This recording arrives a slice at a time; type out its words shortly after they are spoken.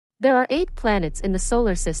There are 8 planets in the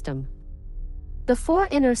solar system. The 4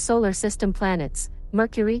 inner solar system planets,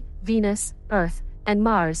 Mercury, Venus, Earth, and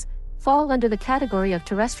Mars, fall under the category of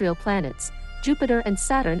terrestrial planets. Jupiter and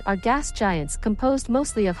Saturn are gas giants composed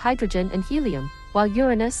mostly of hydrogen and helium, while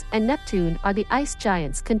Uranus and Neptune are the ice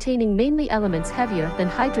giants containing mainly elements heavier than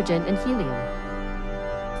hydrogen and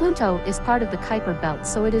helium. Pluto is part of the Kuiper belt,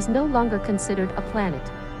 so it is no longer considered a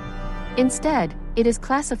planet. Instead, it is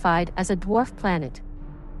classified as a dwarf planet.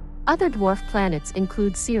 Other dwarf planets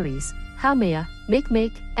include Ceres, Haumea,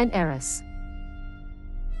 Makemake, and Eris.